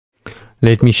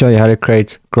Let me show you how to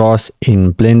create grass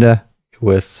in Blender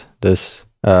with this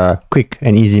quick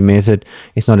and easy method.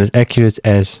 It's not as accurate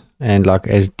as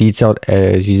as detailed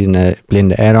as using a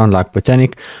Blender add-on like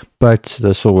Botanic, but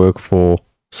this will work for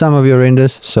some of your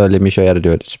renders. So let me show you how to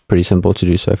do it. It's pretty simple to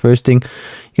do. So first thing,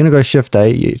 you're going to go Shift A.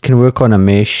 You can work on a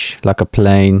mesh, like a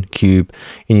plane, cube,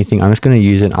 anything. I'm just going to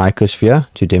use an icosphere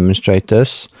to demonstrate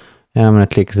this. And I'm going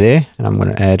to click there, and I'm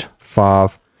going to add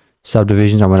 5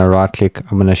 subdivisions. I'm going to right click.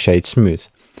 I'm going to shade smooth.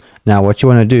 Now what you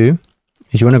want to do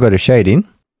is you want to go to shading.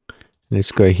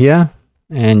 Let's go here,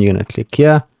 and you're going to click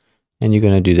here, and you're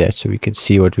going to do that so we can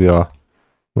see what we are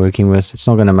working with. It's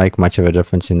not going to make much of a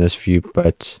difference in this view,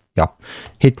 but yeah,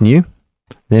 hit new.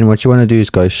 Then what you want to do is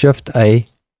go Shift A,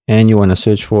 and you want to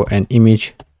search for an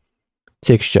image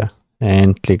texture,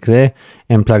 and click there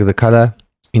and plug the color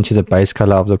into the base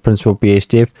color of the principal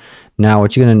BSDF. Now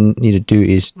what you're going to need to do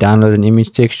is download an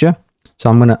image texture. So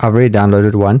I've already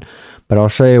downloaded one, but I'll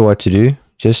show you what to do.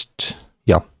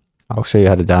 I'll show you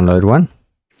how to download one.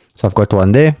 So I've got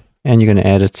one there, and you're going to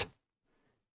add it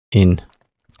in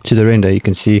to the render. You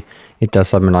can see it does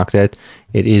something like that.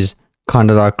 It is kind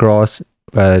of like grass,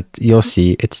 but you'll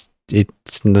see it's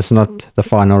not the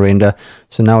final render.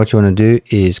 So now what you want to do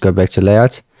is go back to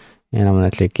layout, and I'm going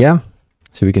to click here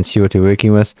so we can see what we're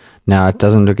working with. Now it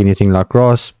doesn't look anything like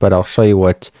grass, but I'll show you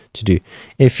what to do.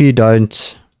 If you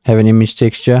don't have an image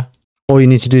texture, all you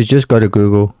need to do is just go to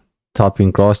Google, type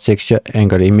in grass texture, and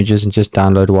go to images and just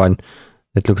download one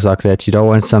that looks like that. You don't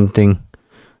want something,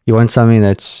 you want something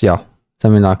that's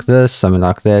something like this, something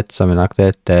like that, something like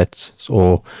that. That's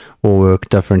all work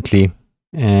differently,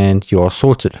 and you are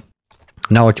sorted.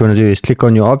 Now what you want to do is click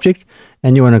on your object,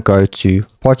 and you want to go to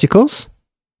particles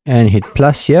and hit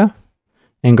plus here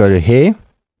and go to hair,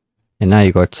 and now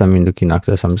you got something looking like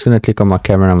this. I'm just going to click on my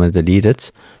camera, and I'm going to delete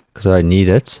it because I need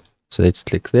it. So let's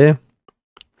click there,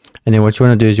 and then what you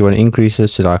want to do is you want to increase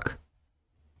this to like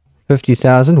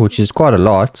 50,000, which is quite a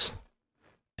lot,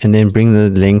 and then bring the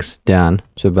length down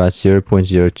to about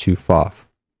 0.025.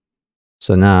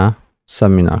 so now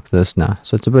something like this now.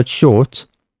 So it's a bit short,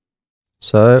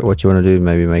 so what you want to do,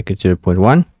 maybe make it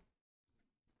 0.1,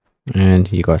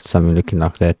 and you got something looking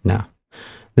like that now.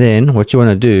 Then what you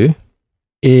want to do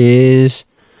is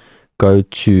go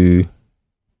to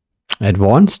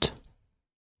advanced,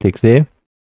 click there,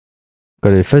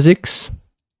 go to physics,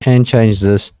 and change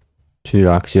this to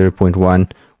like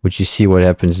 0.1, which you see what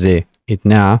happens there. It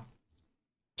now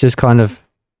just it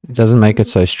doesn't make it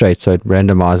so straight, so it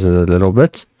randomizes a little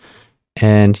bit,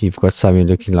 and you've got something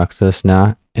looking like this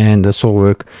now. And this will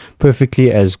work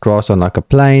perfectly as grass on like a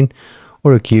plane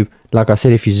or a cube. Like I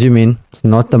said, if you zoom in, it's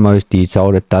not the most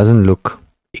detailed. It doesn't look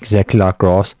exactly like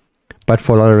grass, but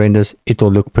for a lot of renders, it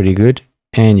will look pretty good,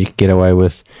 and you can get away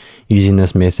with using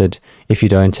this method. If you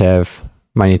don't have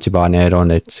money to buy an add-on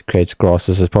that creates grass,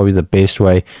 this is probably the best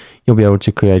way you'll be able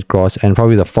to create grass, and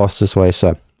probably the fastest way.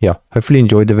 So yeah, hopefully you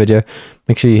enjoyed the video.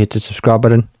 Make sure you hit the subscribe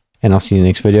button, and I'll see you in the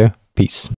next video. Peace.